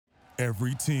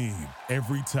Every team,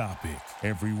 every topic,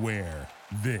 everywhere.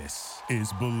 This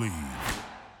is Believe.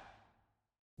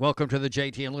 Welcome to the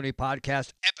JT and Looney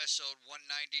Podcast, episode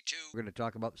 192. We're going to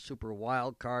talk about the Super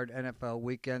Wild Card NFL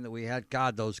weekend that we had.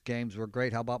 God, those games were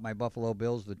great. How about my Buffalo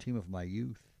Bills, the team of my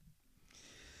youth?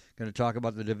 Going to talk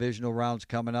about the divisional rounds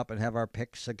coming up and have our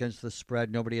picks against the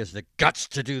spread. Nobody has the guts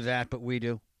to do that, but we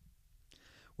do.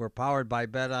 We're powered by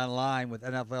Bet Online with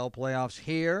NFL playoffs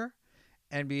here.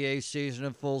 NBA season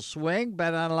in full swing.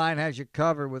 Bet Online has you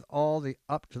covered with all the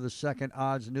up-to-the-second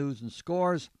odds, news, and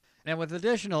scores. And with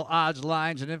additional odds,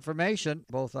 lines, and information,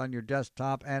 both on your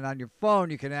desktop and on your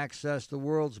phone, you can access the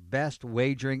world's best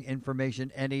wagering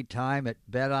information anytime at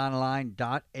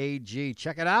betonline.ag.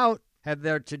 Check it out. Head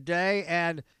there today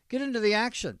and get into the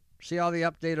action. See all the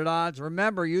updated odds.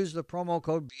 Remember, use the promo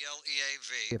code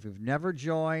BLEAV. If you've never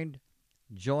joined,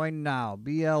 join now.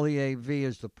 BLEAV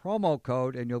is the promo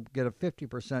code, and you'll get a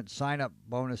 50% sign-up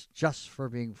bonus just for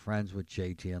being friends with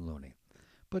JT and Looney.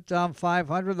 Put down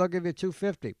 $500, they'll give you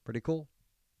 $250. Pretty cool.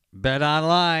 Bet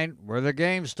Online, where the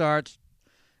game starts.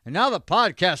 And now the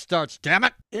podcast starts, damn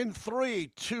it. In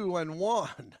 3, 2, and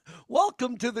 1.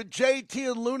 Welcome to the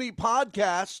JT and Looney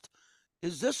podcast.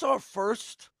 Is this our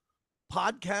first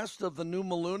podcast of the new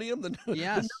millennium, the new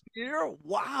year?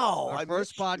 Wow. Our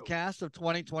first podcast of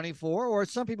 2024, or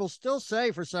some people still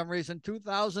say for some reason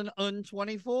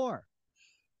 2024.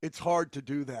 It's hard to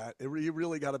do that. You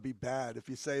really got to be bad if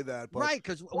you say that. But right,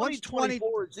 because once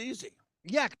 2024 is easy.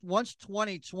 Yeah, once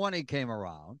 2020 came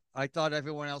around, I thought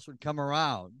everyone else would come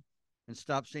around and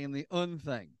stop seeing the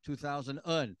thing. 2000.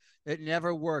 It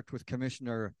never worked with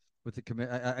Commissioner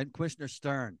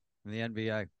Stern in the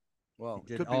NBA. Well,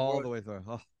 it did all the way through.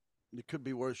 Oh. It could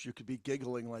be worse. You could be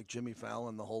giggling like Jimmy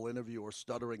Fallon the whole interview, or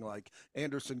stuttering like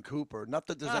Anderson Cooper. Not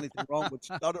that there's anything wrong with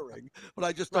stuttering, but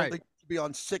I just don't think you should be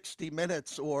on 60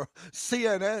 Minutes or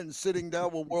CNN sitting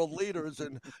down with world leaders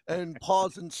and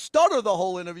pause and stutter the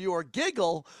whole interview or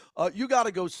giggle. You got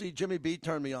to go see Jimmy B.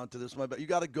 Turn me on to this. You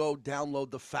got to go download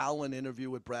the Fallon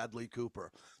interview with Bradley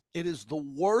Cooper. It is the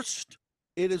worst.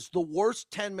 It is the worst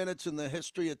 10 minutes in the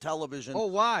history of television. Oh,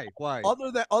 why? Why?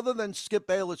 Other than Skip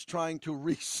Bayless trying to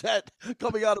reset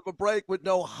coming out of a break with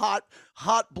no hot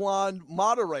blonde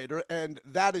moderator, and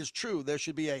that is true. There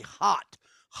should be a hot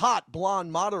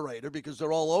blonde moderator because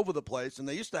they're all over the place, and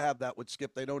they used to have that with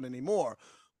Skip. They don't anymore.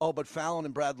 Oh, but Fallon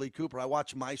and Bradley Cooper, I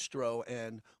watched Maestro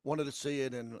and wanted to see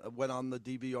it and went on the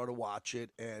DVR to watch it,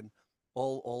 and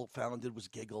all Fallon did was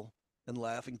giggle and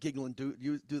laugh and giggle and do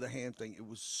the hand thing. It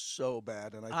was so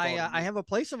bad. And I have a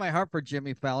place in my heart for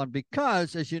Jimmy Fallon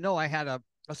because, as you know, I had a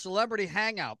celebrity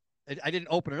hangout. I didn't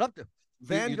open it up to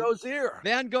Van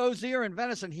Gozier in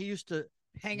Venice, and he used to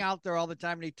hang out there all the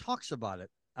time, and he talks about it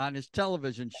on his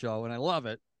television show, and I love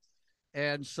it.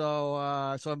 And so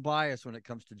I'm biased when it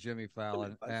comes to Jimmy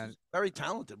Fallon. And very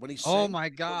talented when he sings. Oh my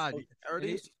God.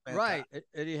 Right.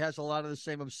 And he has a lot of the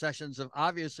same obsessions of,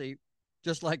 obviously,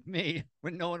 just like me,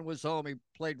 when no one was home, he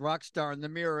played rock star in the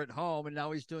mirror at home, and now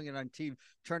he's doing it on TV,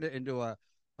 turned it into a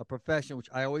profession, which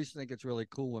I always think it's really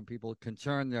cool when people can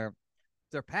turn their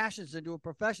passions into a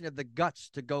profession, have the guts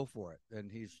to go for it.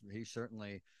 And he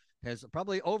certainly has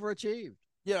probably overachieved.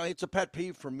 Yeah, it's a pet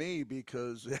peeve for me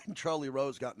because Charlie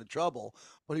Rose got into trouble,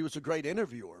 but he was a great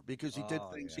interviewer because he did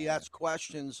things. Yeah. He asked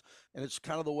questions, and it's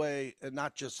kind of the way, and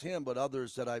not just him, but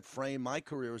others that I've framed my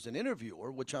career as an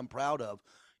interviewer, which I'm proud of,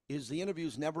 is the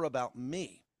interview's never about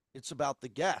me. It's about the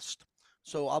guest.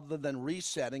 So other than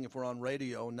resetting, if we're on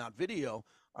radio and not video,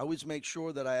 I always make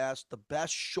sure that I ask the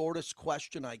best, shortest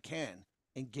question I can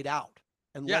and get out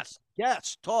and let the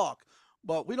guest talk.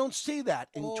 But we don't see that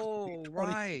in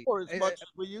 2024 as much as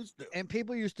we used to. And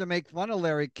people used to make fun of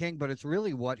Larry King, but it's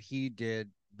really what he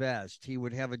did best. He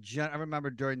would have I remember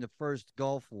during the first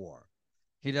Gulf War,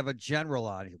 he'd have a general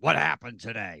on. What happened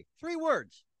today? 3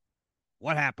 words.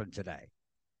 What happened today?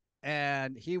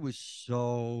 And he was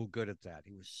so good at that.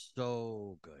 He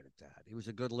was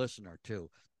a good listener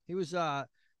too. He was I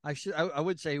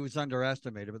would say he was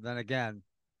underestimated, but then again,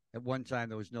 at one time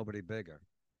there was nobody bigger.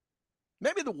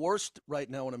 Maybe the worst right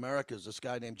now in America is this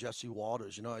guy named Jesse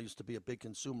Waters. You know, I used to be a big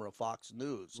consumer of Fox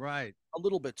News. Right. A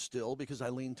little bit still because I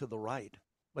lean to the right,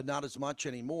 but not as much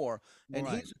anymore. And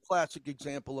he's a classic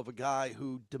example of a guy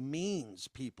who demeans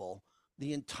people.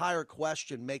 The entire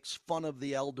question, makes fun of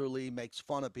the elderly, makes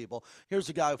fun of people. Here's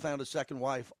a guy who found a second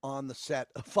wife on the set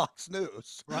of Fox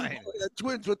News. Right.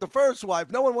 Twins with the first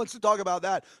wife. No one wants to talk about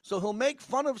that. So he'll make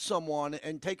fun of someone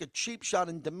and take a cheap shot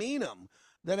and demean him,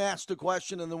 then ask the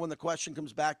question, and then when the question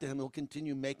comes back to him, he'll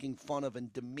continue making fun of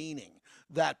and demeaning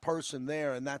that person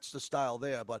there, and that's the style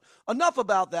there. But enough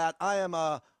about that. I'm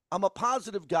a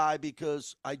positive guy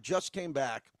because I just came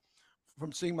back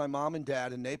from seeing my mom and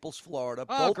dad in Naples, Florida.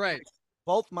 Oh, great.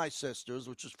 Both my sisters,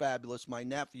 which is fabulous. My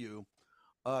nephew,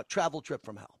 travel trip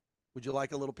from hell. Would you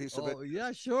like a little piece of it? Oh, yeah,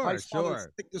 My sure, son is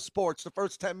sure. stick to sports. The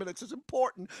first 10 minutes is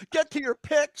important. Get to your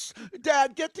picks,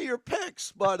 Dad. Get to your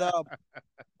picks. But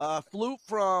flew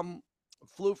from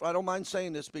I don't mind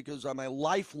saying this because I'm a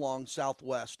lifelong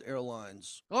Southwest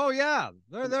Airlines. Oh yeah,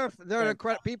 they're And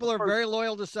incredible. the People are first, very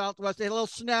loyal to Southwest. They had a little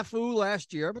snafu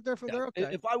last year, but yeah, they're okay.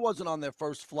 if I wasn't on their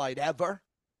first flight ever,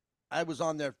 I was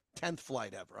on their 10th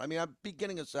flight ever. I mean, I'm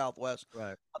beginning of Southwest,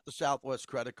 Right. not the Southwest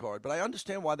credit card, but I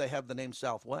understand why they have the name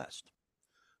Southwest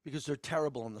because they're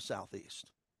terrible in the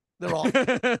Southeast. They're all.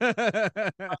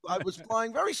 I was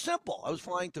flying very simple. I was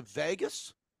flying to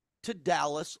Vegas, to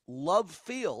Dallas, Love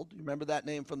Field. You remember that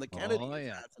name from the Kennedy Oh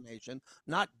yeah. assassination,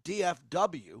 not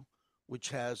DFW, which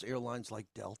has airlines like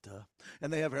Delta,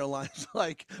 and they have airlines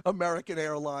like American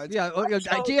Airlines. Yeah,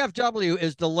 DFW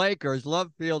is the Lakers.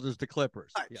 Love Field is the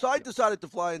Clippers. Right, Yeah, so I yeah. decided to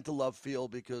fly into Love Field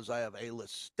because I have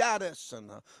A-list status and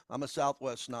I'm a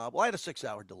Southwest snob. Well, I had a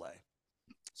 6-hour delay.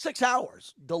 6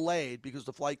 hours delayed because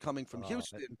the flight coming from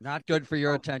Houston. Not good for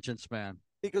your attention span.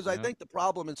 Because I Yeah. think the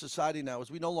problem in society now is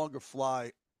we no longer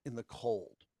fly in the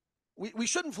cold. We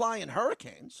shouldn't fly in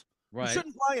hurricanes. We Right.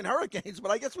 shouldn't fly in hurricanes,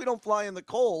 but I guess we don't fly in the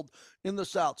cold in the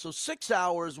South. So 6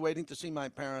 hours waiting to see my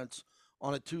parents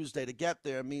on a Tuesday to get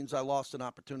there means I lost an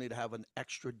opportunity to have an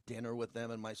extra dinner with them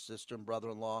and my sister and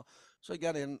brother-in-law. So I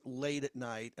got in late at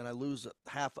night and I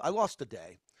lost a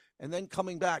day. And then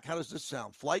coming back, how does this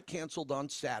sound? Flight canceled on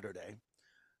Saturday.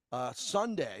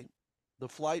 Sunday, the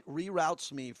flight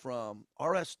reroutes me from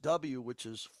RSW, which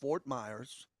is Fort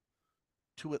Myers,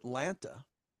 to Atlanta,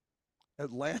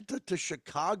 Atlanta to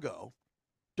Chicago.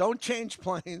 Don't change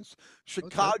planes.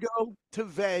 Chicago to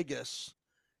Vegas,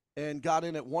 and got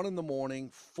in at 1 in the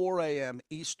morning, 4 a.m.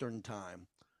 Eastern time.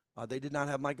 They did not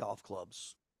have my golf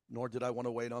clubs, nor did I want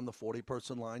to wait on the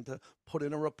 40-person line to put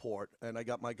in a report, and I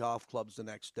got my golf clubs the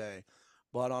next day.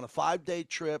 But on a 5-day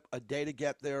trip, a day to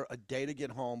get there, a day to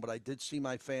get home, but I did see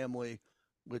my family,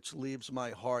 which leaves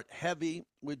my heart heavy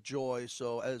with joy.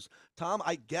 So as Tom,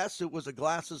 I guess it was a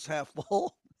glass is half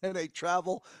full and a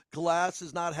travel glass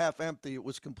is not half empty. It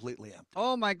was completely empty.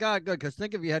 Oh my God, good. Because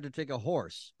think if you had to take a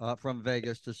horse from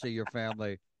Vegas to see your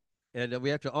family, and we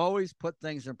have to always put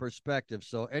things in perspective.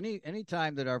 So any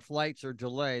time that our flights are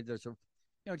delayed, there's a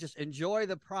just enjoy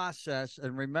the process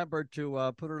and remember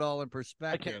to put it all in I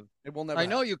perspective. can't. It will never I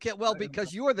know happen. you can't. Well,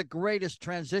 because you are the greatest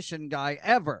transition guy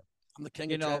ever. I'm the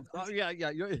king of transition. Oh yeah.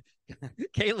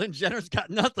 Caitlyn Jenner's got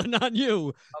nothing on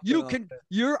you. Nothing on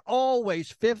You're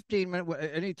always 15 minutes.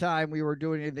 Anytime we were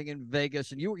doing anything in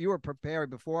Vegas, and you were prepared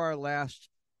before our last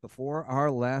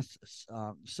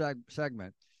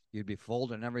segment. You'd be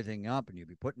folding everything up, and you'd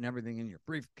be putting everything in your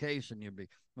briefcase, and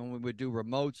when we would do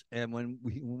remotes, and when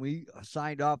we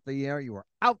signed off the air, you were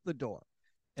out the door,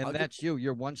 and that's you.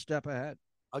 You're one step ahead.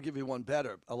 I'll give you one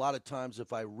better. A lot of times,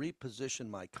 if I reposition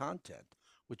my content,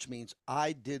 which means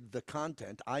I did the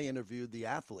content, I interviewed the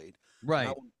athlete,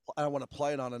 right? I want to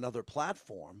play it on another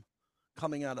platform,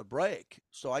 coming out of break,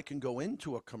 so I can go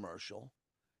into a commercial.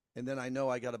 And then I know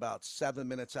I got about 7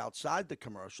 minutes outside the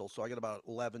commercial. So I got about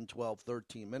 11, 12,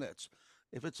 13 minutes.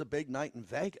 If it's a big night in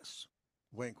Vegas,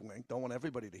 wink, wink, don't want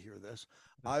everybody to hear this,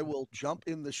 I will jump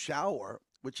in the shower,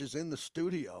 which is in the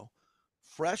studio,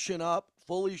 freshen up,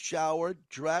 fully showered,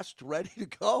 dressed, ready to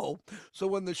go. So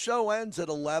when the show ends at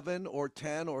 11 or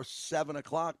 10 or 7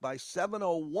 o'clock, by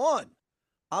 7:01,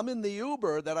 I'm in the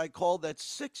Uber that I called at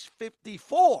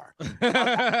 6:54.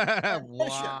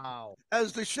 Wow.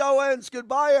 As the show ends,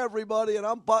 goodbye, everybody. And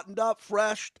I'm buttoned up,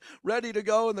 fresh, ready to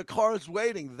go, and the car's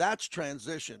waiting. That's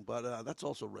transition, but that's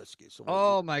also risky. So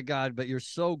oh, my God. But you're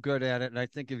so good at it. And I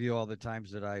think of you all the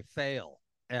times that I fail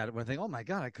at it. When I think, oh, my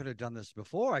God, I could have done this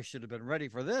before. I should have been ready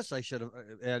for this. I should have.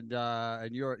 And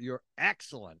you're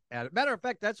excellent at it. Matter of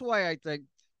fact, that's why I think,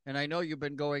 and I know you've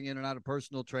been going in and out of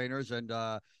personal trainers, and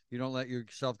you don't let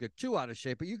yourself get too out of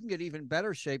shape, but you can get even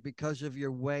better shape because of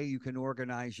your way you can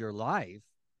organize your life.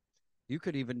 You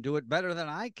could even do it better than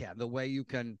I can. The way you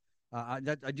can.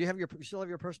 Do you still have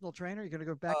your personal trainer? You're going to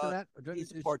go back to that?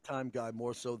 He's a part-time guy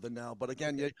more so than now. But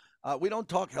again, we don't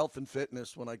talk health and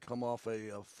fitness when I come off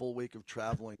a full week of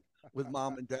traveling with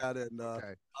mom and dad and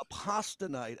a pasta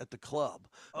night at the club.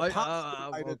 At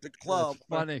the club. That's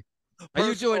funny.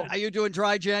 Are you doing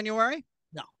dry January?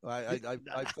 No, I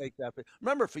fake that.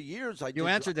 Remember, for years You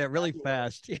answered that really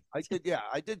fast. I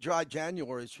did dry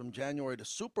Januaries from January to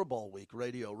Super Bowl week,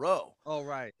 Radio Row. Oh,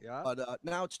 right, yeah. But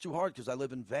now it's too hard because I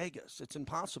live in Vegas. It's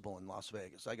impossible in Las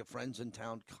Vegas. I got friends in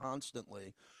town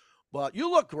constantly. But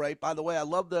you look great, by the way. I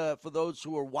love for those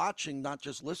who are watching, not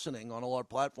just listening on all our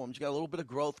platforms, you got a little bit of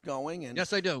growth going. And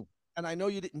Yes, I do. And I know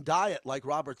you didn't diet like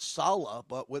Robert Saleh,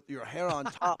 but with your hair on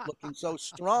top looking so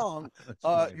strong, That's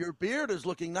right. your beard is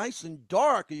looking nice and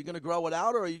dark. Are you going to grow it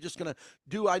out, or are you just going to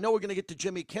do? I know we're going to get to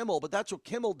Jimmy Kimmel, but that's what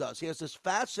Kimmel does. He has this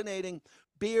fascinating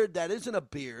beard that isn't a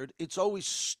beard; it's always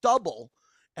stubble,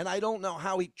 and I don't know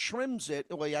how he trims it.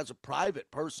 Well, he has a private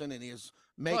person, and he has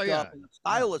makeup and a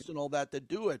stylist and all that to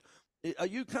do it. Are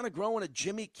you kind of growing a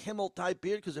Jimmy Kimmel type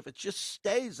beard? Because if it just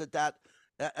stays at that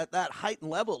height and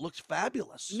level, it looks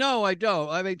fabulous. No, I don't.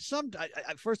 I mean,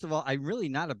 first of all, I'm really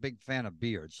not a big fan of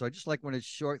beards. So I just like when it's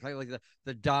short, like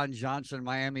the Don Johnson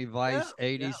Miami Vice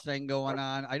 80s thing going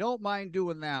on. I don't mind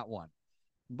doing that one.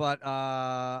 But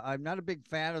I'm not a big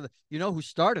fan of you know who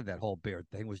started that whole beard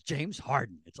thing was James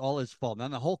Harden. It's all his fault. Now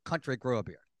the whole country grew a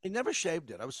beard. He never shaved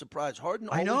it. I was surprised. Harden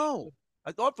I know.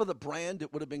 I thought for the brand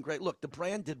it would have been great. Look, the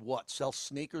brand did what? Sell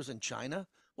sneakers in China?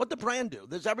 What the brand do?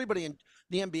 There's everybody in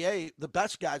the NBA. The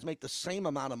best guys make the same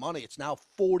amount of money. It's now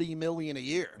 $40 million a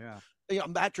year. Yeah. You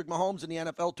know, Patrick Mahomes in the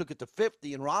NFL took it to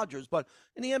 50 and Rodgers, but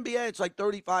in the NBA it's like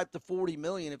 35 to 40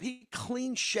 million. If he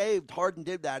clean shaved, Harden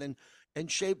did that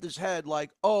and shaved his head like,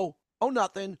 oh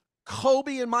nothing.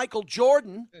 Kobe and Michael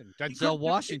Jordan. Denzel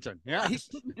Washington. Yeah. He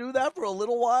couldn't do that for a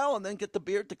little while and then get the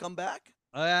beard to come back.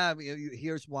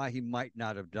 Here's why he might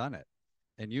not have done it.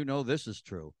 And you know this is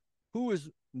true. Who is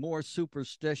more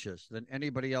superstitious than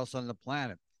anybody else on the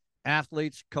planet?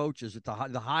 Athletes, coaches at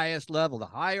the highest level. The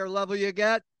higher level you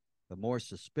get, the more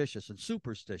suspicious and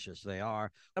superstitious they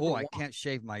are. I can't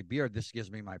shave my beard. This gives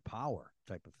me my power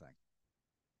type of thing.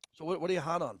 So what are you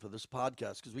hot on for this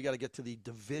podcast? Because we got to get to the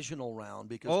divisional round.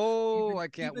 Because I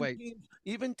can't wait.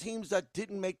 Even teams that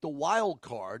didn't make the wild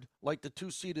card, like the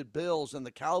 2-seeded Bills and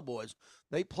the Cowboys,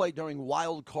 they play during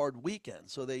wild card weekend.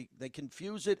 So they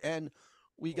confuse it, and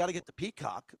we got to get to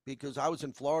Peacock because I was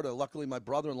in Florida. Luckily, my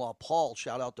brother-in-law Paul,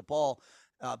 shout out to Paul,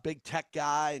 big tech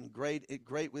guy and great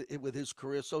with his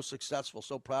career, so successful.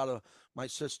 So proud of my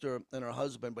sister and her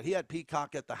husband. But he had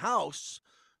Peacock at the house.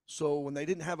 So when they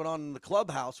didn't have it on in the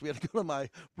clubhouse, we had to go to my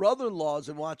brother-in-law's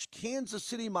and watch Kansas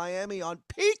City, Miami on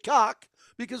Peacock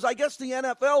because I guess the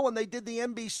NFL, when they did the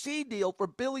NBC deal for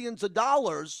billions of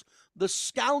dollars, the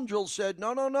scoundrels said,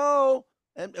 no.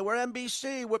 And we're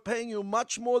NBC. We're paying you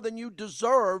much more than you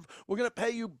deserve. We're going to pay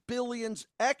you billions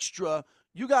extra.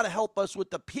 You got to help us with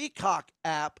the Peacock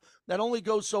app that only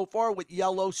goes so far with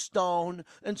Yellowstone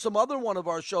and some other one of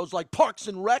our shows like Parks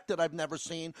and Rec that I've never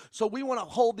seen. So we want to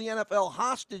hold the NFL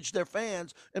hostage, their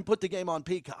fans, and put the game on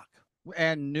Peacock.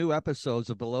 And new episodes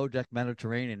of Below Deck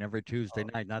Mediterranean every Tuesday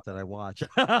night. Not that I watch.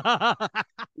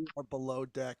 You are below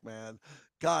deck, man.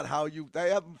 God, they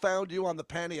haven't found you on the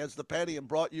penny as the penny and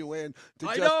brought you in.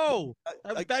 I know.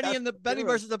 Benny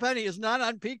versus the Penny is not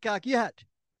on Peacock yet.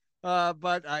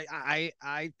 But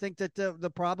I think that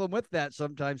the problem with that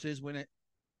sometimes is when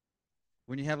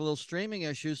you have a little streaming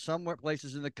issues, somewhere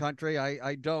places in the country,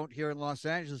 I don't here in Los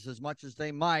Angeles as much as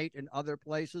they might in other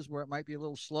places where it might be a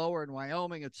little slower in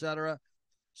Wyoming, etc.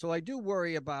 So I do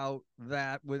worry about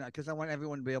that because I want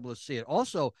everyone to be able to see it.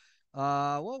 Also,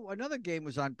 another game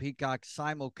was on Peacock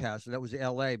simulcast. That was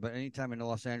LA, but anytime an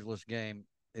Los Angeles game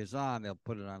is on, they'll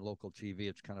put it on local TV.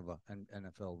 It's kind of an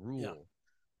NFL rule. Yeah.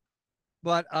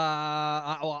 But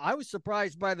I was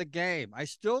surprised by the game. I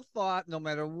still thought, no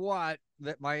matter what,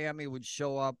 that Miami would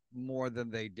show up more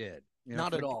than they did.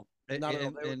 Not at all. Not at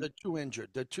all. They're too injured.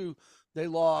 They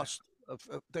lost.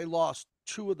 They lost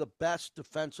two of the best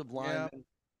defensive linemen. Yeah.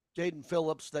 Jaden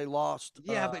Phillips, they lost.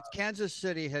 Yeah, but Kansas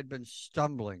City had been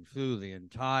stumbling through the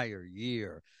entire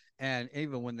year. And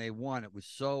even when they won, it was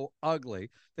so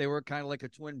ugly. They were kind of like a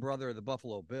twin brother of the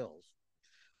Buffalo Bills.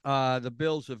 The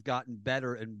Bills have gotten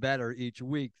better and better each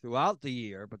week throughout the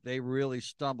year, but they really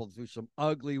stumbled through some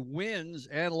ugly wins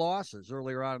and losses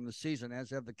earlier on in the season,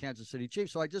 as have the Kansas City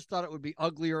Chiefs. So I just thought it would be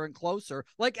uglier and closer,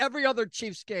 like every other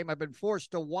Chiefs game I've been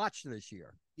forced to watch this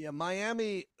year. Yeah,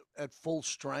 Miami at full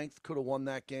strength could have won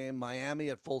that game. Miami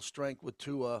at full strength with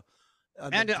Tua.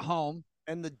 And at home.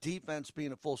 And the defense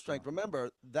being at full strength. Remember,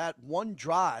 that one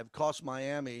drive cost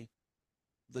Miami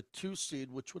the 2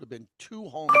 seed, which would have been 2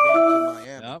 home games in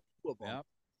Miami. Yep. 2 of them. Yep.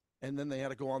 And then they had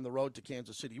to go on the road to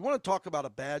Kansas City. You want to talk about a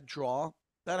bad draw?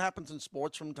 That happens in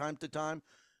sports from time to time.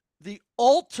 The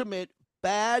ultimate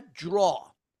bad draw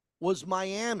was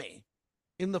Miami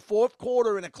in the fourth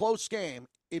quarter in a close game.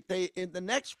 If they, in the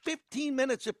next 15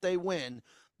 minutes, if they win,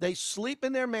 they sleep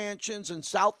in their mansions in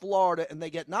South Florida and they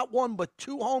get not 1 but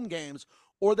 2 home games,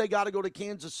 or they got to go to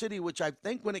Kansas City, which I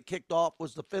think when it kicked off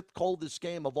was the 5th coldest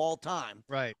game of all time.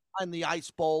 Right. And the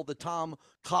Ice Bowl, the Tom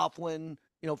Coughlin,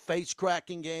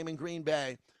 face-cracking game in Green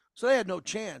Bay. So they had no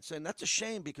chance, and that's a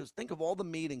shame because think of all the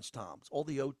meetings, Tom, all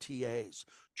the OTAs,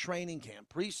 training camp,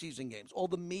 preseason games, all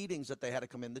the meetings that they had to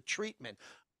come in, the treatment,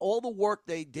 all the work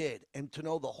they did, and to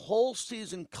know the whole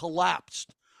season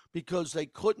collapsed because they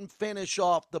couldn't finish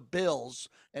off the Bills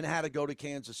and had to go to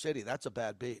Kansas City. That's a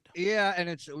bad beat. Yeah, and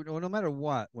it's no matter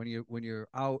what when you're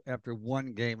out after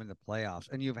one game in the playoffs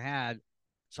and you've had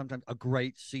sometimes a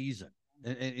great season,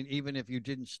 and even if you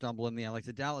didn't stumble in the end, like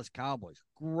the Dallas Cowboys,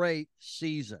 great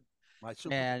season, My Super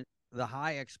Bowl. and the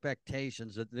high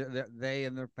expectations that they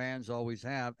and their fans always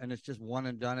have, and it's just one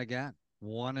and done again,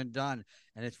 one and done,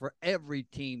 and it's for every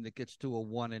team that gets to a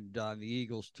one and done. The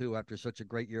Eagles too, after such a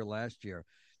great year last year,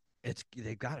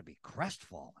 they've got to be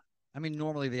crestfallen. I mean,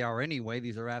 normally they are anyway.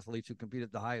 These are athletes who compete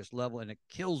at the highest level, and it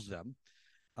kills them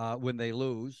when they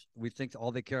lose. We think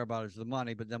all they care about is the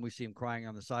money, but then we see them crying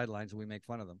on the sidelines, and we make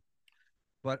fun of them.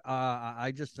 But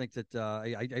I just think that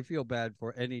I feel bad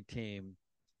for any team,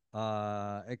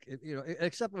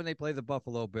 except when they play the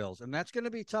Buffalo Bills, and that's going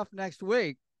to be tough next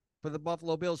week for the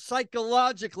Buffalo Bills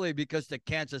psychologically because the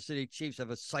Kansas City Chiefs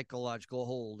have a psychological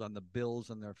hold on the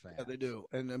Bills and their fans. Yeah, they do.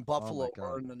 And Buffalo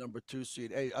earned the number 2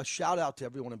 seed. Hey, a shout out to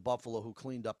everyone in Buffalo who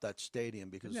cleaned up that stadium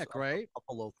because isn't that great?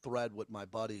 Buffalo thread with my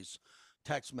buddies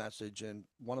text message, and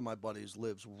one of my buddies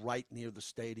lives right near the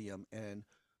stadium, and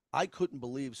I couldn't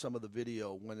believe some of the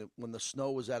video when the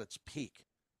snow was at its peak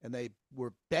and they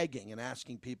were begging and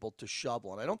asking people to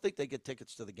shovel. And I don't think they get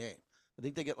tickets to the game. I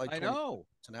think they get like 20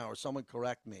 an hour. Someone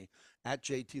correct me at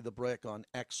JT the Brick on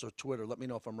X or Twitter. Let me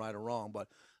know if I'm right or wrong. But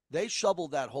they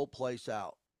shoveled that whole place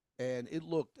out. And it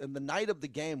looked, and the night of the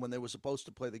game when they were supposed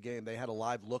to play the game, they had a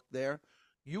live look there.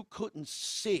 You couldn't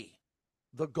see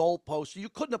the goalpost. You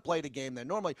couldn't have played a game there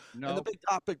normally. No. And the big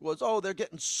topic was, they're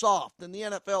getting soft, and the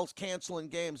NFL's canceling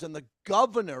games. And the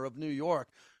governor of New York,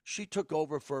 she took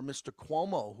over for Mr.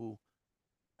 Cuomo, who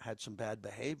had some bad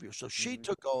behavior. So she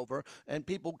took over, and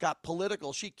people got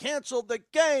political. She canceled the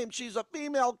game. She's a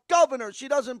female governor. She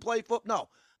doesn't play football. No,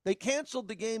 they canceled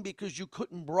the game because you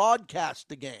couldn't broadcast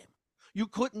the game. You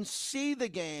couldn't see the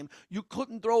game. You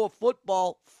couldn't throw a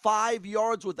football 5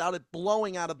 yards without it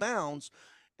blowing out of bounds.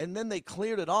 And then they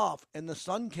cleared it off, and the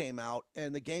sun came out,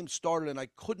 and the game started, and I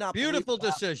could not believe Beautiful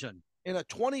decision. In a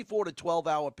 24 to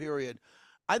 12-hour period.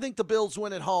 I think the Bills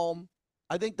win at home.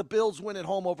 I think the Bills win at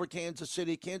home over Kansas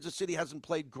City. Kansas City hasn't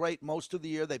played great most of the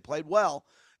year. They played well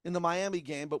in the Miami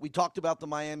game, but we talked about the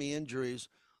Miami injuries.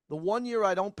 The one year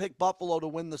I don't pick Buffalo to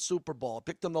win the Super Bowl. I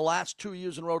picked them the last 2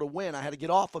 years in a row to win. I had to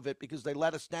get off of it because they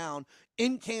let us down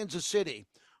in Kansas City.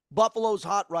 Buffalo's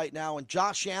hot right now, and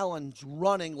Josh Allen's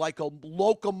running like a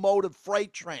locomotive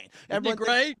freight train. Isn't he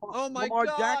great? Oh, my Lamar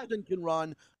God. Jackson can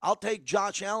run. I'll take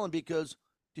Josh Allen because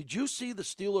did you see the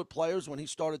Steeler players when he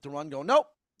started to run go, nope.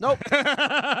 I'll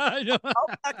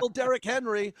tackle Derrick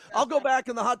Henry. I'll go back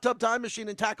in the hot tub time machine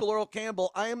and tackle Earl Campbell.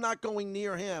 I am not going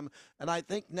near him. And I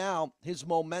think now his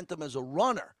momentum as a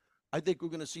runner, I think we're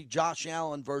going to see Josh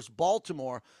Allen versus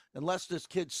Baltimore unless this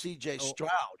kid CJ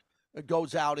Stroud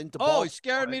goes out into Baltimore. He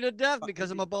scared me to death because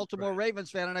I'm a Baltimore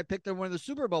Ravens fan and I picked them to win the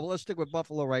Super Bowl. Let's stick with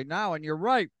Buffalo right now. And you're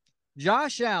right.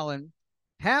 Josh Allen,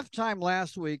 halftime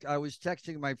last week, I was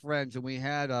texting my friends and we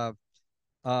had a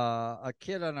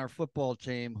kid on our football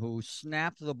team who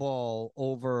snapped the ball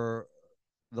over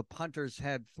the punter's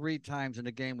head 3 times in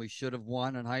a game we should have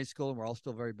won in high school, and we're all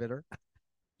still very bitter.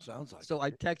 Sounds like so I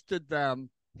texted them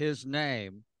his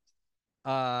name,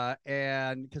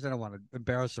 and because I don't want to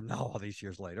embarrass him now all these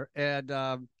years later. And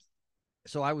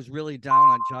so I was really down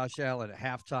on Josh Allen at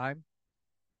halftime.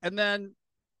 And then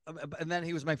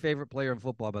he was my favorite player in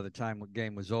football by the time the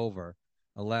game was over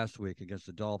last week against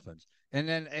the Dolphins.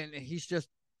 And he's just,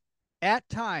 at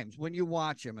times when you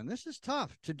watch him, and this is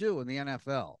tough to do in the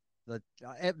NFL.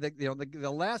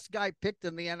 The last guy picked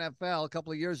in the NFL a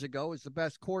couple of years ago is the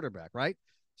best quarterback, right?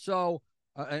 So,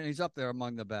 and he's up there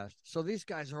among the best. So these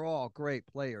guys are all great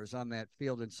players on that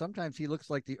field, and sometimes he looks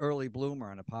like the early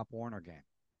bloomer in a Pop Warner game,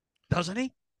 doesn't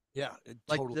he? Yeah, it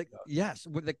totally does. Yes,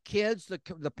 with the kids,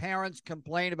 the parents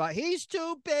complain about he's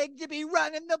too big to be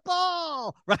running the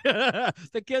ball. Right?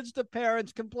 The kids, the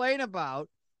parents complain about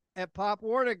at Pop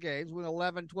Warner games when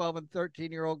 11, 12, and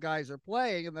 13-year-old guys are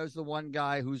playing, and there's the one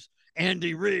guy who's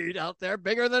Andy Reid out there,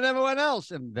 bigger than everyone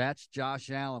else, and that's Josh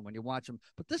Allen when you watch him.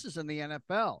 But this is in the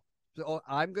NFL. So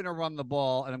I'm going to run the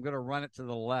ball, and I'm going to run it to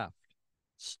the left.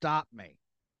 Stop me.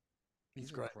 He's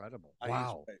incredible.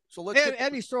 Wow. So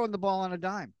he's throwing the ball on a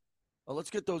dime. Well,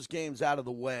 let's get those games out of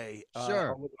the way.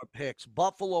 Sure. With our picks.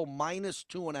 Buffalo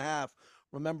 -2.5.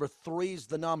 Remember, 3's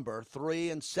the number. 3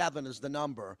 and 7 is the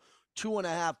number.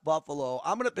 2.5 Buffalo.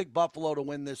 I'm going to pick Buffalo to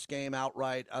win this game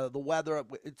outright. The weather,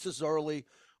 it's just early.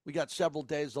 We got several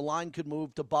days. The line could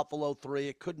move to Buffalo 3.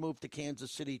 It could move to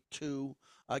Kansas City 2,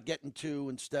 getting 2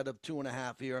 instead of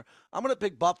 2.5 here. I'm going to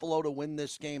pick Buffalo to win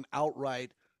this game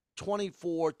outright,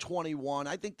 24-21.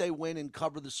 I think they win and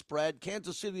cover the spread.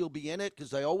 Kansas City will be in it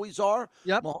because they always are.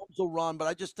 Yep. Mahomes will run, but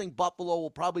I just think Buffalo will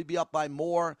probably be up by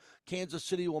more. Kansas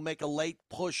City will make a late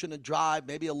push in a drive,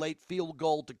 maybe a late field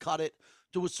goal to cut it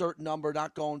to a certain number,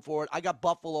 not going for it. I got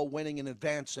Buffalo winning and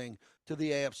advancing to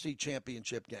the AFC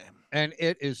Championship game. And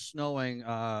it is snowing.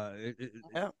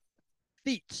 Yeah.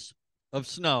 Feet of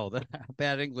snow.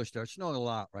 Bad English there. It's snowing a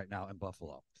lot right now in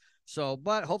Buffalo. So,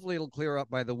 but hopefully it'll clear up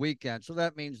by the weekend. So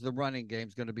that means the running game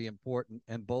is going to be important,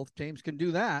 and both teams can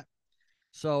do that.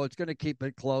 So it's going to keep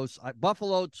it close.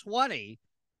 Buffalo 20,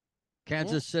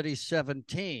 Kansas City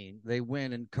 17. They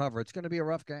win and cover. It's going to be a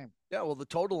rough game. Yeah, well, the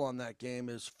total on that game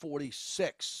is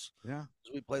 46. Yeah,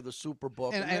 as we play the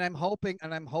Superbook, and I'm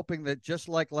hoping that just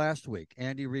like last week,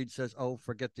 Andy Reid says, "Oh,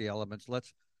 forget the elements.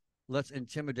 Let's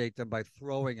intimidate them by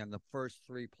throwing in the first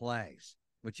 3 plays,"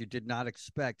 which you did not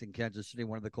expect in Kansas City,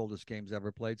 one of the coldest games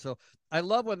ever played. So I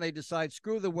love when they decide,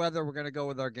 screw the weather, we're going to go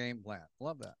with our game plan.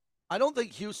 Love that. I don't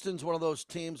think Houston's one of those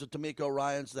teams with D'Amico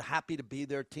Ryans, the happy to be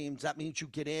there teams. That means you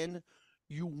get in,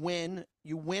 you win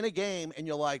a game, and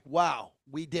you're like, wow,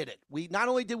 we did it. We not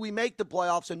only did we make the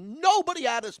playoffs, and nobody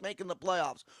had us making the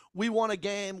playoffs, we won a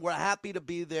game, we're happy to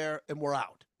be there, and we're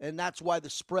out. And that's why the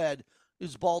spread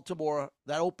is Baltimore.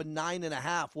 That opened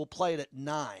 9.5. We'll play it at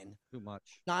 9. Too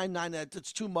much. 9.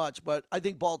 It's too much, but I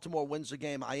think Baltimore wins the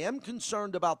game. I am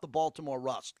concerned about the Baltimore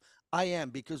rust. I am,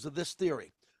 because of this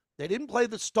theory. They didn't play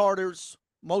the starters,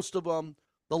 most of them,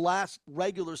 the last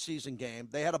regular season game.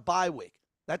 They had a bye week.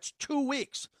 That's 2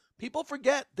 weeks. People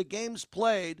forget the game's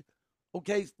played,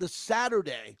 the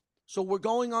Saturday. So we're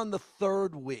going on the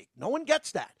 3rd week. No one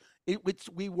gets that.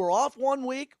 We were off 1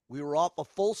 week. We were off a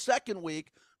full 2nd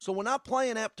week. So we're not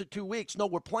playing after 2 weeks. No,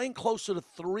 we're playing closer to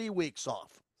 3 weeks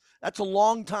off. That's a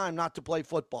long time not to play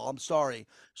football. I'm sorry.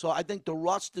 So I think the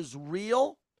rust is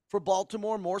real for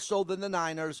Baltimore, more so than the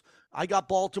Niners. I got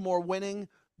Baltimore winning,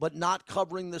 but not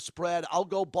covering the spread. I'll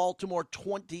go Baltimore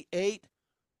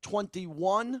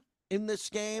 28-21 in this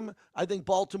game. I think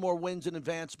Baltimore wins in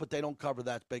advance, but they don't cover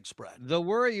that big spread. The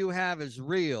worry you have is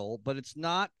real, but it's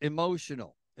not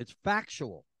emotional. It's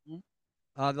factual.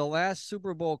 The last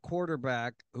Super Bowl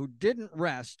quarterback who didn't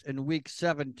rest in week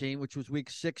 17, which was week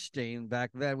 16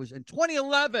 back then, was in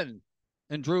 2011,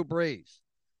 and Drew Brees.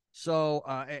 So,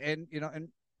 and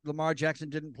Lamar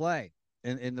Jackson didn't play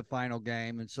in the final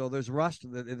game. And so there's rust.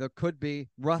 There could be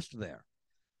rust there.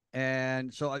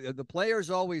 And so the players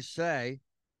always say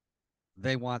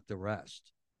they want the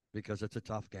rest because it's a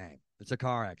tough game. It's a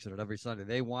car accident every Sunday.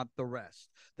 They want the rest.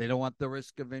 They don't want the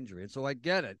risk of injury. And so I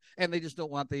get it. And they just don't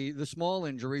want the small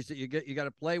injuries that you got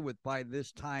to play with by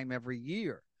this time every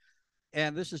year.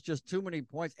 And this is just too many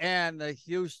points. And the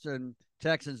Houston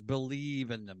Texans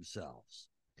believe in themselves.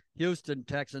 Houston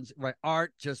Texans, right,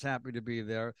 aren't just happy to be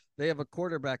there. They have a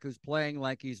quarterback who's playing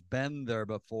like he's been there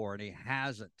before, and he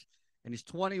hasn't. And he's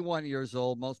 21 years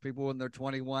old. Most people when they're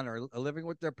 21 are living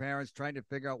with their parents, trying to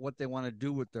figure out what they want to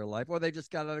do with their life. Or they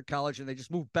just got out of college and they just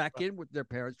moved back in with their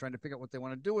parents, trying to figure out what they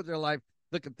want to do with their life.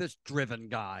 Look at this driven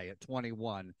guy at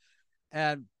 21.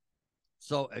 And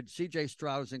so CJ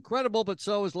Stroud is incredible, but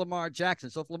so is Lamar Jackson.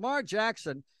 So if Lamar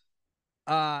Jackson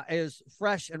is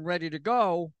fresh and ready to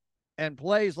go and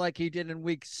plays like he did in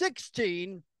week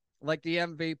 16, like the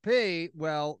MVP,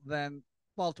 well, then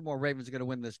Baltimore Ravens are going to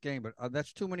win this game, but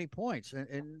that's too many points.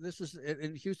 And this is,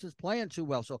 and Houston's playing too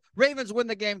well. So Ravens win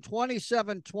the game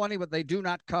 27-20, but they do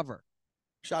not cover.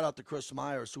 Shout out to Chris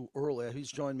Myers, who earlier,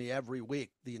 he's joined me every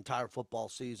week the entire football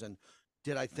season.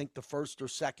 Did I think the first or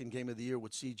second game of the year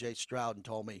with CJ Stroud, and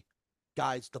told me,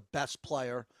 guys, the best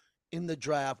player in the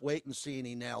draft. Wait and see, and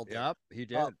he nailed it. Yep, he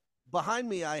did. Behind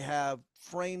me, I have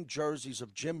framed jerseys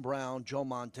of Jim Brown, Joe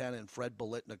Montana, and Fred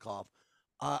Biletnikoff.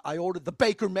 I ordered the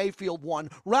Baker Mayfield one.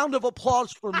 Round of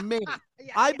applause for me.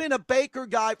 Yeah, I've been a Baker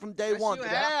guy from day one. You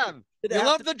have. You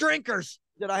love the drinkers.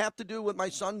 Did I have to do with my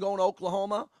son going to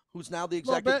Oklahoma, who's now the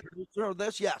executive producer of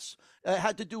this? Yes. It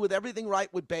had to do with everything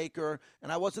right with Baker,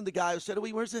 and I wasn't the guy who said, oh,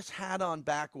 he wears this hat on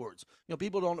backwards. You know,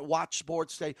 people don't watch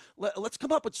sports say, let's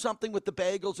come up with something with the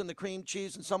bagels and the cream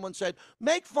cheese, and someone said,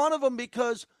 make fun of him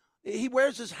because he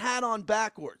wears his hat on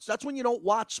backwards. That's when you don't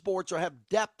watch sports or have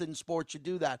depth in sports. You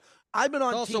do that. I've been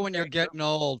on. Also, when you're getting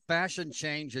old, fashion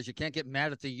changes. You can't get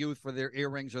mad at the youth for their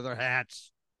earrings or their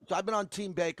hats. So I've been on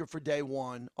Team Baker for day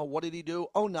one. Oh, what did he do?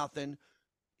 Oh, nothing.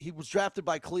 He was drafted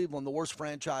by Cleveland, the worst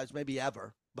franchise maybe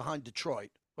ever, behind Detroit,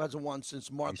 who hasn't won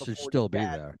since Martha. He should still be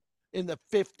there in the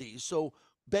 50s. So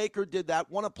Baker did that,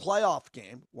 won a playoff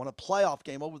game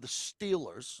over the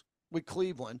Steelers with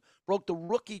Cleveland, broke the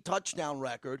rookie touchdown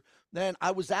record. Then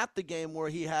I was at the game where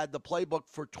he had the playbook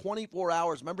for 24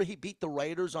 hours. Remember, he beat the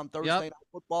Raiders on Thursday Night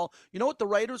Football? You know what the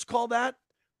Raiders call that?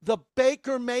 The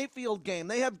Baker Mayfield game.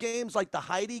 They have games like the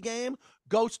Heidi game,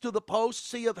 Ghost to the Post,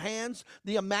 Sea of Hands,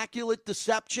 the Immaculate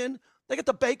Deception. They get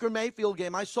the Baker Mayfield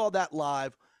game. I saw that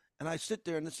live, and I sit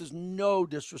there, and this is no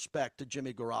disrespect to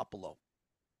Jimmy Garoppolo.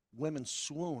 Women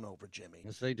swoon over Jimmy.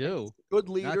 Yes, they do. Good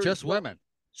leader. Not just women.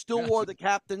 Still wore the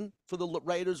captain for the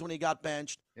Raiders when he got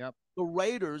benched. Yep. The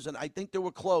Raiders, and I think they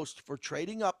were close for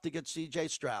trading up to get CJ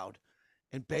Stroud,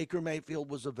 and Baker Mayfield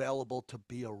was available to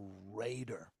be a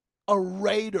Raider. A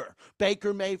Raider.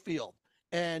 Baker Mayfield.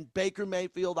 And Baker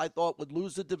Mayfield, I thought, would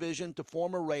lose the division to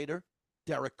former Raider,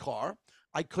 Derek Carr.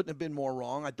 I couldn't have been more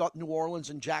wrong. I thought New Orleans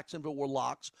and Jacksonville were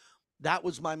locks. That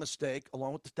was my mistake,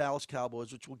 along with the Dallas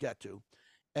Cowboys, which we'll get to.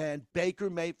 And Baker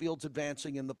Mayfield's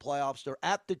advancing in the playoffs. They're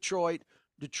at Detroit.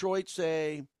 Detroit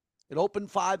say it opened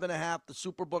 5.5. The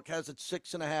Superbook has it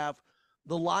 6.5.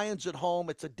 The Lions at home,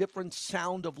 it's a different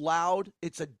sound of loud.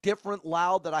 It's a different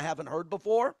loud that I haven't heard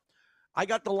before. I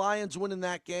got the Lions winning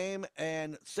that game,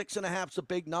 and 6.5 is a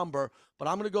big number. But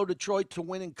I'm going to go Detroit to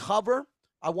win and cover.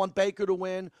 I want Baker to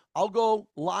win. I'll go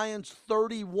Lions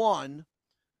 31,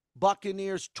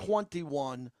 Buccaneers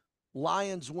 21.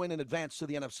 Lions win and advance to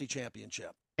the NFC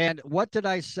Championship. And what did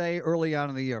I say early on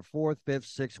in the year? 4th, 5th,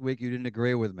 6th week, you didn't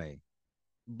agree with me.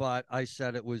 But I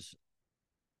said it was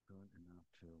good enough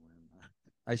to win.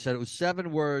 I said it was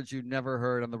 7 words you'd never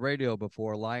heard on the radio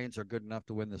before. Lions are good enough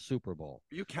to win the Super Bowl.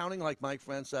 Are you counting like Mike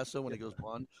Francesa when he goes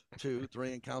 1, 2,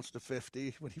 3 and counts to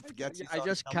 50 when he forgets? I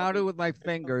just counted with my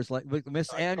fingers, like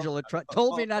Miss Angela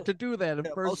told me not to do that in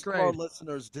first grade. Most of our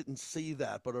listeners didn't see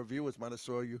that, but our viewers might have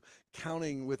saw you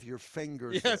counting with your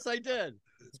fingers. Yes, I did.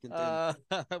 Well,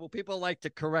 people like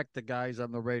to correct the guys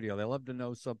on the radio. They love to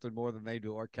know something more than they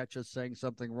do, or catch us saying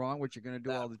something wrong, which you're going to do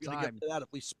all the time. Get to that if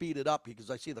we speed it up, because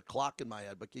I see the clock in my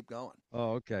head. But keep going.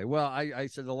 Oh, okay. Well, I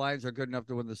said the Lions are good enough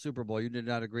to win the Super Bowl. You did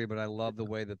not agree, but I love the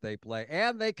way that they play,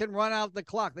 and they can run out the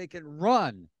clock. They can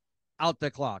run out the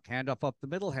clock. Handoff up the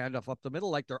middle,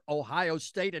 like they're Ohio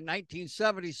State in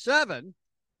 1977.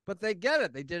 But they get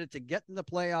it. They did it to get in the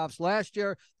playoffs last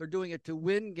year. They're doing it to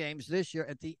win games this year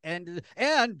at the end.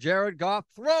 And Jared Goff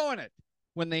throwing it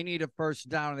when they need a first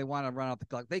down and they want to run out the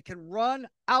clock. They can run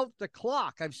out the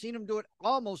clock. I've seen them do it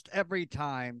almost every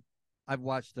time I've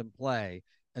watched them play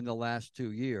in the last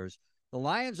 2 years. The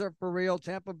Lions are for real.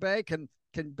 Tampa Bay, can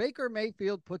Baker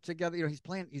Mayfield put together,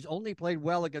 he's only played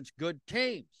well against good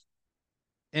teams.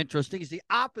 Interesting. He's the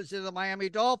opposite of the Miami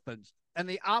Dolphins and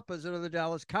the opposite of the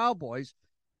Dallas Cowboys.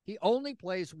 He only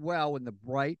plays well when the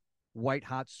bright,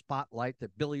 white-hot spotlight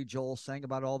that Billy Joel sang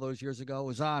about all those years ago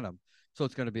is on him. So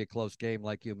it's going to be a close game,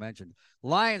 like you mentioned.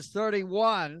 Lions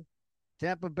 31,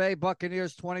 Tampa Bay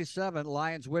Buccaneers 27.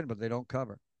 Lions win, but they don't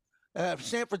cover.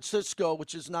 San Francisco,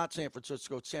 which is not San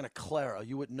Francisco, it's Santa Clara.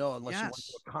 You wouldn't know unless you went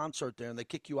to a concert there, and they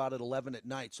kick you out at 11 at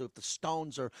night. So if the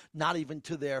Stones are not even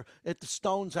if the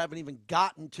Stones haven't even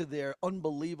gotten to their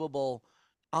unbelievable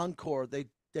encore, they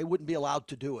wouldn't be allowed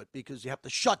to do it because you have to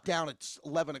shut down at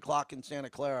 11 o'clock in Santa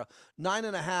Clara.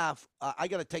 9.5, I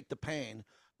got to take the pain.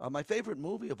 My favorite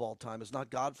movie of all time is not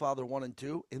Godfather 1 and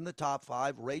 2. In the top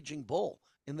 5, Raging Bull.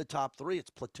 In the top 3, it's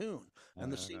Platoon.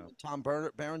 And the scene that Tom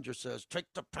Berenger says, take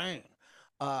the pain.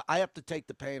 I have to take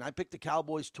the pain. I picked the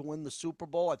Cowboys to win the Super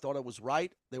Bowl. I thought I was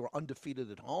right. They were undefeated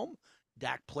at home.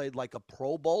 Dak played like a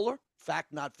Pro Bowler.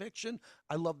 Fact, not fiction.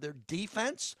 I love their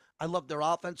defense. I love their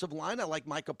offensive line. I like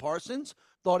Micah Parsons.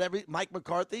 Mike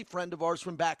McCarthy, friend of ours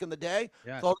from back in the day,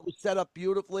 thought it was set up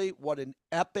beautifully. What an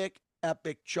epic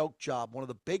choke job. One of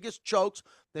the biggest chokes.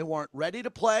 They weren't ready to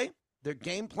play. Their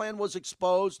game plan was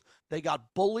exposed. They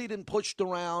got bullied and pushed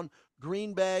around.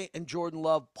 Green Bay and Jordan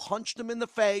Love punched them in the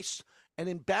face and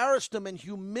embarrassed them and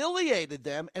humiliated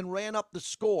them and ran up the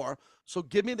score. So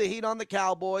give me the heat on the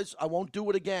Cowboys. I won't do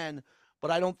it again,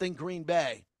 but I don't think Green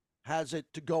Bay has it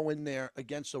to go in there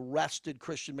against a rested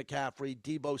Christian McCaffrey,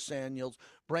 Deebo Samuels,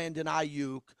 Brandon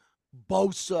Ayuk,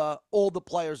 Bosa, all the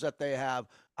players that they have.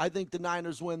 I think the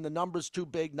Niners win. The number's too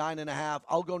big, 9.5.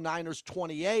 I'll go Niners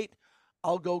 28.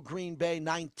 I'll go Green Bay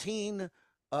 19.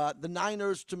 The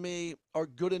Niners, to me, are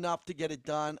good enough to get it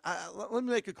done. Let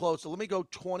me make it closer. Let me go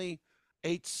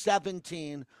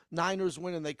 28-17. Niners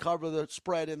win, and they cover the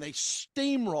spread, and they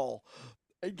steamroll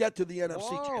and get to the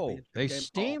NFC Championship. They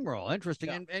steamroll. Interesting.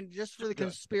 Yeah. And just for the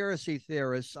conspiracy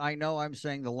theorists, I know I'm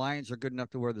saying the Lions are good enough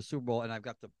to wear the Super Bowl, and I've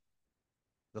got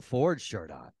the Ford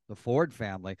shirt on, the Ford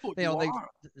family. Oh,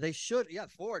 they should. Yeah,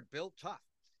 Ford, built tough.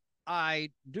 I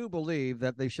do believe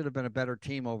that they should have been a better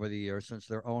team over the years since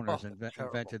their owners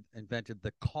invented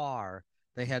the car.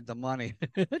 They had the money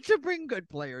to bring good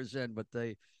players in, but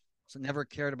they never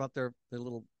cared about their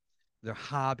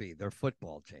hobby, their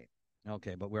football team.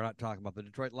 Okay, but we're not talking about the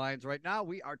Detroit Lions right now.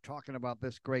 We are talking about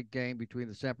this great game between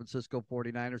the San Francisco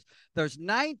 49ers. There's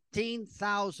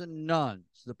 19,000 nuns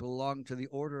that belong to the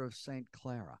Order of St.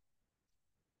 Clara.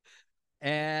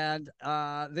 And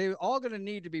they're all going to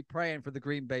need to be praying for the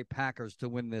Green Bay Packers to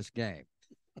win this game.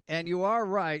 And you are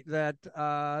right that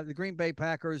the Green Bay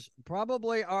Packers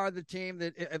probably are the team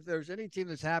that, if there's any team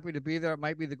that's happy to be there, it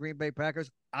might be the Green Bay Packers.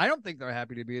 I don't think they're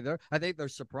happy to be there. I think they're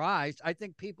surprised. I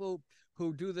think people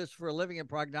who do this for a living and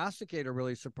prognosticate are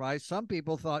really surprised. Some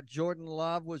people thought Jordan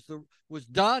Love was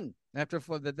done after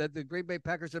the Green Bay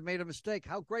Packers had made a mistake.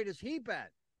 How great has he been?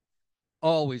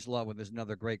 Always love when there's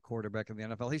another great quarterback in the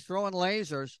NFL. He's throwing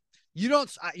lasers. You don't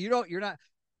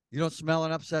smell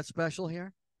an upset special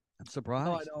here? I'm surprised.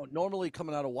 No, I don't. Normally,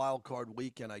 coming out of wild card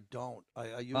weekend, I don't.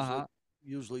 I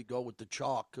usually go with the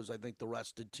chalk because I think the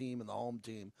rested team and the home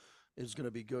team is going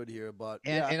to be good here. But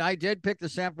and I did pick the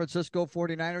San Francisco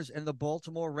 49ers and the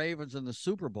Baltimore Ravens in the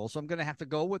Super Bowl, so I'm going to have to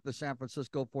go with the San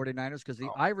Francisco 49ers because the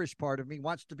Irish part of me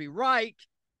wants to be right.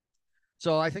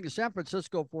 So I think the San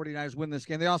Francisco 49ers win this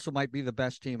game. They also might be the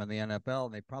best team in the NFL,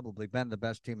 and they've probably been the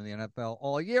best team in the NFL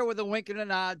all year, with a wink and a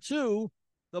nod to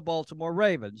the Baltimore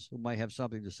Ravens, who might have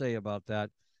something to say about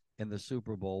that in the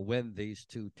Super Bowl when these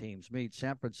two teams meet.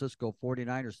 San Francisco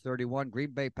 49ers 31,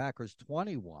 Green Bay Packers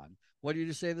 21. What did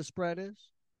you say the spread is?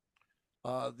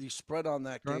 The spread on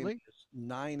that Currently? game is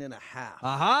 9.5.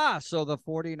 Aha! So the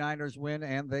 49ers win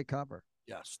and they cover.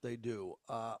 Yes, they do.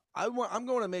 I'm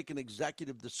going to make an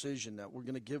executive decision that we're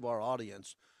going to give our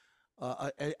audience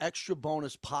an extra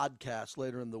bonus podcast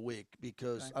later in the week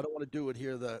because I don't want to do it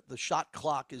here. The shot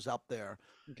clock is up there.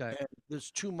 Okay. And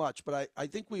there's too much, but I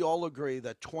think we all agree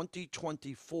that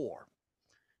 2024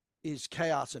 is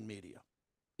chaos in media.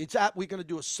 We're going to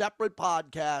do a separate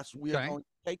podcast. We are going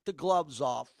to take the gloves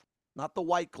off, not the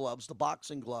white gloves, the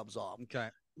boxing gloves off. Okay.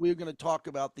 We're going to talk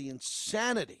about the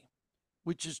insanity,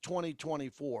 which is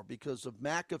 2024, because of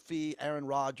McAfee, Aaron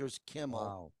Rodgers,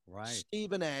 Kimmel,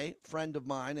 Stephen A., friend of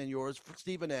mine and yours,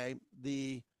 Stephen A.,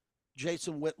 the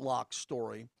Jason Whitlock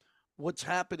story. What's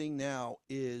happening now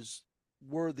is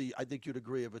worthy, I think you'd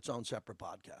agree, of its own separate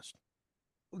podcast.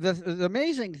 The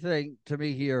amazing thing to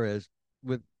me here is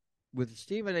with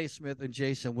Stephen A. Smith and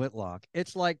Jason Whitlock,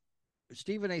 it's like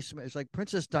Stephen A. Smith, it's like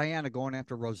Princess Diana going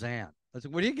after Roseanne. I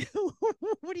said, what are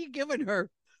you giving her?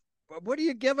 What are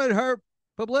you giving her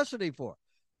publicity for?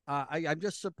 I'm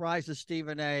just surprised that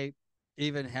Stephen A.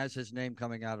 even has his name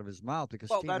coming out of his mouth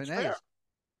because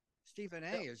Stephen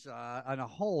A. is on a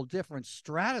whole different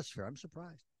stratosphere. I'm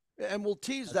surprised. And we'll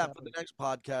tease that for the next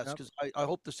podcast because I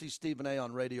hope to see Stephen A.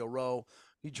 on Radio Row.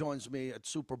 He joins me at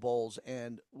Super Bowls.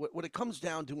 And what it comes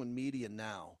down to in media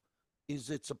now is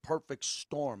it's a perfect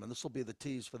storm. And this will be the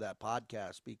tease for that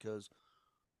podcast because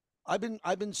I've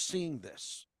been seeing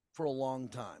this for a long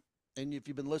time. And if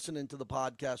you've been listening to the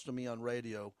podcast with me on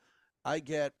radio, I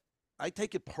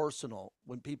take it personal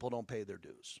when people don't pay their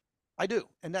dues. I do.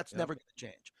 And that's never going to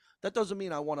change. That doesn't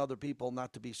mean I want other people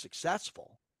not to be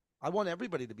successful. I want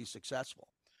everybody to be successful.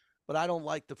 But I don't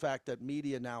like the fact that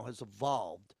media now has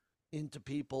evolved into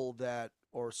people that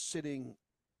are sitting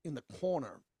in the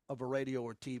corner of a radio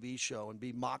or TV show and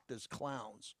be mocked as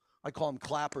clowns. I call them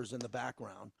clappers in the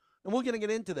background. And we're going to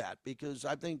get into that because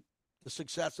I think the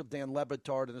success of Dan Le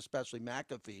Batard and especially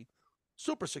McAfee,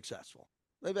 super successful.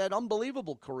 They've had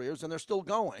unbelievable careers and they're still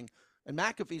going. And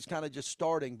McAfee's kind of just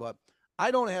starting, but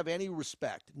I don't have any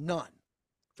respect, none,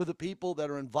 for the people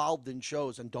that are involved in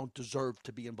shows and don't deserve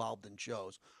to be involved in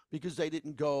shows because they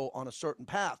didn't go on a certain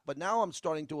path. But now I'm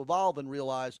starting to evolve and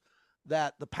realize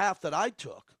that the path that I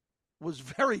took was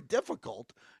very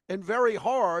difficult and very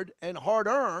hard and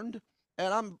hard-earned.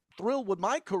 And I'm thrilled with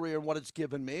my career and what it's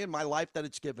given me and my life that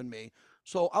it's given me.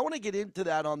 So I want to get into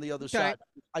that on the other side.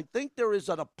 I think there is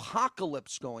an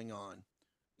apocalypse going on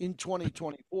in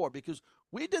 2024 because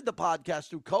we did the podcast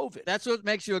through COVID. That's what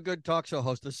makes you a good talk show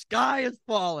host. The sky is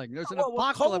falling. There's an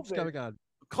apocalypse coming on.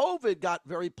 COVID got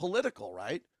very political,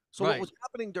 right? So what was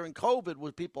happening during COVID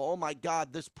was people, oh, my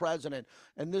God, this president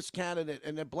and this candidate,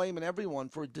 and they're blaming everyone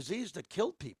for a disease that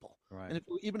killed people. Right. And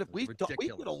even if we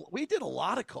did a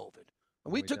lot of COVID.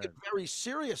 And we took it very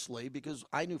seriously because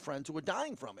I knew friends who were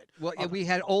dying from it. Well, we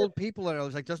had old people, and I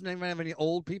was like, doesn't anyone have any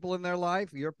old people in their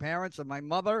life? Your parents and my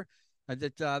mother. And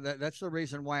that's the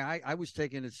reason why I was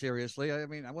taking it seriously. I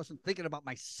mean, I wasn't thinking about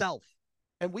myself.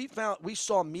 And we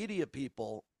saw media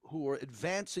people who were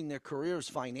advancing their careers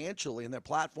financially and their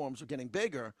platforms were getting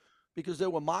bigger. because they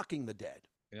were mocking the dead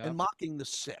and mocking the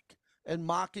sick and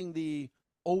mocking the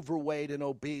overweight and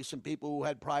obese and people who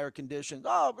had prior conditions.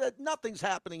 Oh, nothing's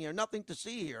happening here, nothing to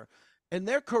see here. And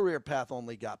their career path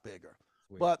only got bigger.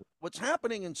 Sweet. But what's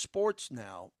happening in sports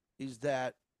now is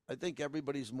that I think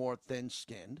everybody's more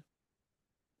thin-skinned.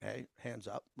 Hey, hands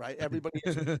up, right? Everybody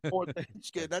is more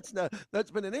thin-skinned.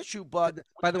 That's been an issue. But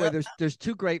by the way, there's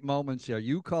two great moments here.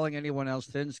 You calling anyone else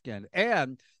thin-skinned,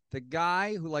 and the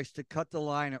guy who likes to cut the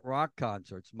line at rock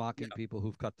concerts, mocking people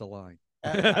who've cut the line.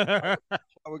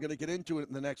 We're going to get into it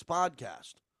in the next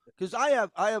podcast because I have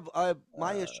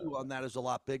my issue on that is a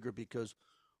lot bigger because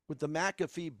with the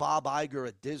McAfee Bob Iger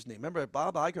at Disney. Remember,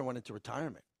 Bob Iger went into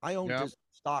retirement. I owned Disney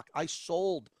stock. I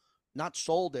not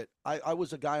sold it. I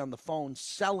was a guy on the phone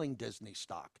selling Disney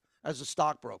stock as a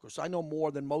stockbroker. So I know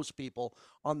more than most people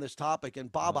on this topic.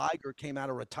 And Bob Iger came out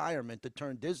of retirement to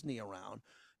turn Disney around.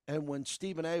 And when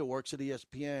Stephen A. who works at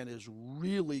ESPN is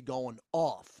really going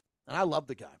off. And I love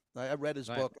the guy. I read his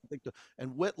book. I think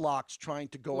and Whitlock's trying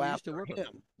to go after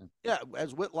him. Yeah,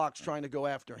 as Whitlock's trying to go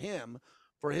after him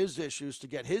for his issues to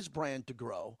get his brand to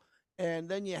grow. And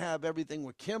then you have everything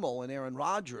with Kimmel and Aaron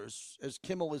Rodgers, as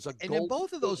Kimmel is a and in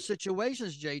both of those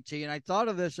situations, JT, and I thought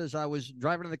of this as I was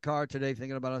driving in the car today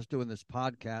thinking about us doing this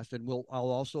podcast, and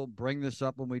I'll also bring this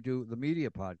up when we do the media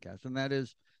podcast, and that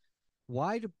is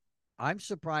I'm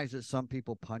surprised that some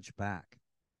people punch back.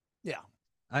 Yeah.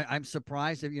 I'm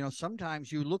surprised that,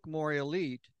 sometimes you look more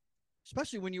elite,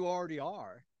 especially when you already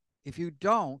are, if you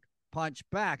don't punch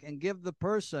back and give the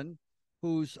person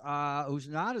who's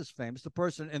not as famous, the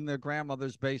person in their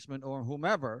grandmother's basement or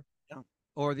whomever,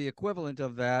 or the equivalent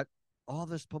of that, all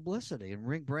this publicity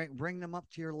and bring them up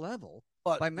to your level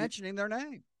by mentioning their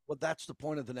name. Well, that's the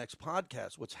point of the next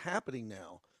podcast. What's happening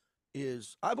now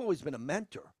is I've always been a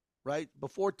mentor, right?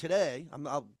 Before today,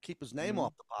 I'll keep his name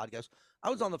off the podcast. I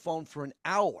was on the phone for an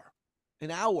hour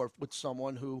with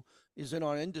someone who is in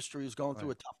our industry, who's going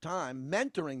through a tough time,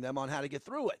 mentoring them on how to get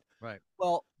through it. Right.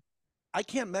 Well, I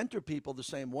can't mentor people the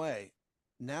same way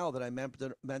now that I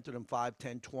mentored them 5,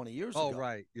 10, 20 years ago. Oh,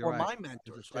 right. Or my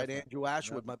mentors, right? Andrew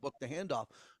Ashwood, my book, The Handoff.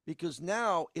 Because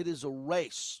now it is a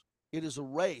race. It is a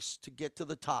race to get to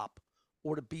the top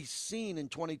or to be seen in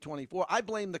 2024. I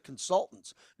blame the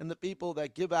consultants and the people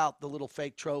that give out the little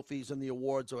fake trophies and the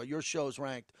awards, or your show's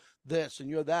ranked this and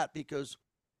you're that, because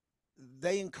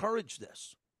they encourage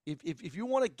this. If you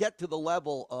want to get to the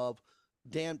level of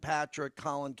Dan Patrick,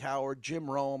 Colin Cowherd, Jim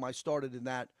Rome, I started in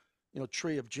that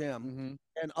tree of Jim,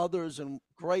 and others, and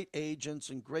great agents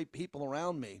and great people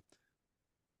around me,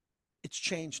 it's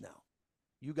changed now.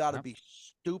 You got to be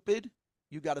stupid.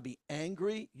 You got to be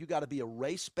angry. You got to be a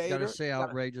race baiter. You got to say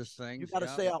outrageous things. You got to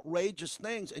say outrageous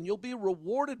things, and you'll be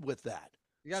rewarded with that.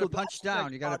 You got to punch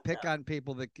down. You got to pick on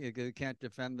people that can't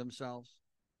defend themselves.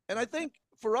 And I think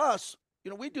for us,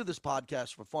 we do this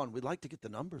podcast for fun. We'd like to get the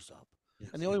numbers up.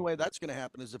 And the only way that's going to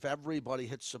happen is if everybody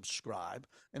hits subscribe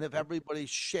and if everybody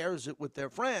shares it with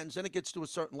their friends, and it gets to a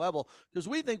certain level, because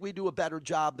we think we do a better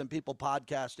job than people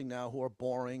podcasting now who are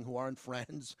boring, who aren't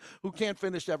friends, who can't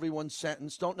finish everyone's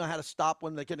sentence, don't know how to stop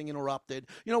when they're getting interrupted.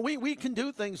 We can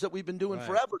do things that we've been doing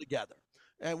forever together.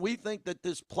 And we think that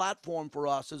this platform for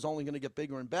us is only going to get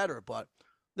bigger and better. But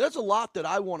there's a lot that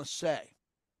I want to say.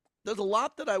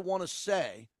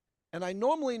 And I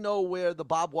normally know where the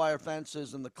barbed wire fence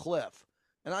is and the cliff.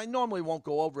 And I normally won't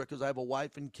go over it because I have a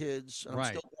wife and kids, and I'm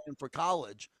still paying for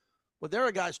college. But there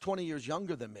are guys 20 years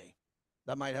younger than me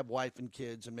that might have wife and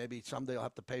kids, and maybe someday I'll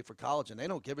have to pay for college, and they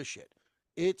don't give a shit.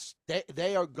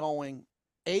 They are going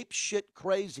ape shit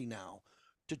crazy now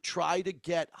to try to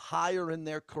get higher in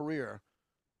their career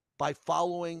by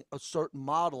following a certain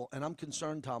model. And I'm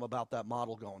concerned, Tom, about that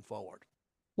model going forward.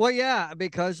 Well, yeah,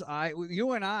 because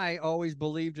you and I always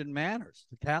believed in manners,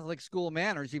 the Catholic school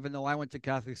manners. Even though I went to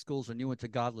Catholic schools and you went to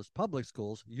godless public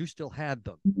schools, you still had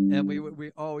them. And we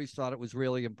always thought it was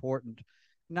really important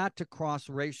not to cross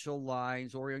racial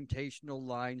lines, orientational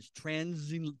lines,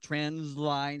 trans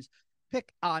lines,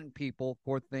 pick on people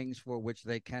for things for which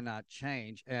they cannot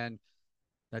change. And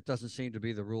that doesn't seem to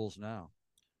be the rules now.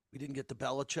 We didn't get the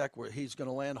Belichick where he's going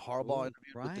to land Harbaugh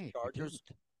interviewed with the Chargers.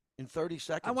 In 30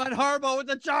 seconds. I want Harbaugh with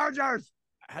the Chargers.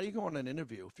 How do you go on an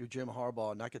interview if you're Jim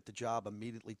Harbaugh and not get the job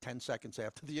immediately 10 seconds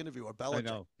after the interview, or Belichick? I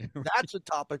know. That's a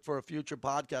topic for a future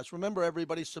podcast. Remember,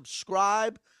 everybody,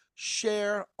 subscribe,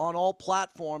 share on all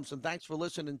platforms, and thanks for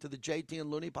listening to the JT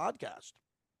and Looney podcast.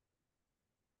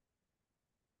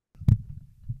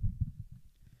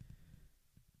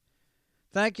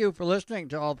 Thank you for listening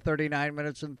to all 39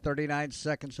 minutes and 39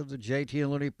 seconds of the JT and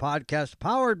Looney podcast,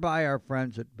 powered by our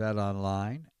friends at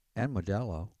BetOnline and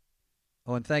Modelo.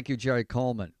 Oh, and thank you, Jerry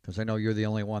Coleman, because I know you're the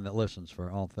only one that listens for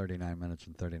all 39 minutes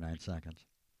and 39 seconds.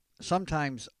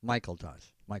 Sometimes Michael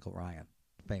does. Michael Ryan,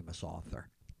 famous author.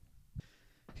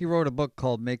 He wrote a book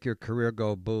called Make Your Career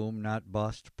Go Boom, Not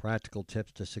Bust, Practical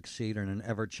Tips to Succeed in an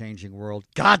Ever-Changing World.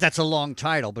 God, that's a long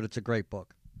title, but it's a great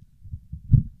book.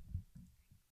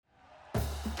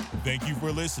 Thank you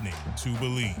for listening to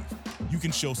Believe. You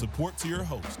can show support to your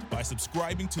host by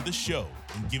subscribing to the show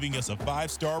and giving us a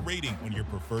 5-star rating on your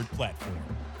preferred platform.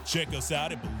 Check us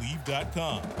out at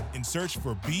Believe.com and search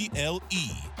for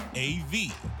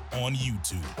BLEAV on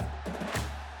YouTube.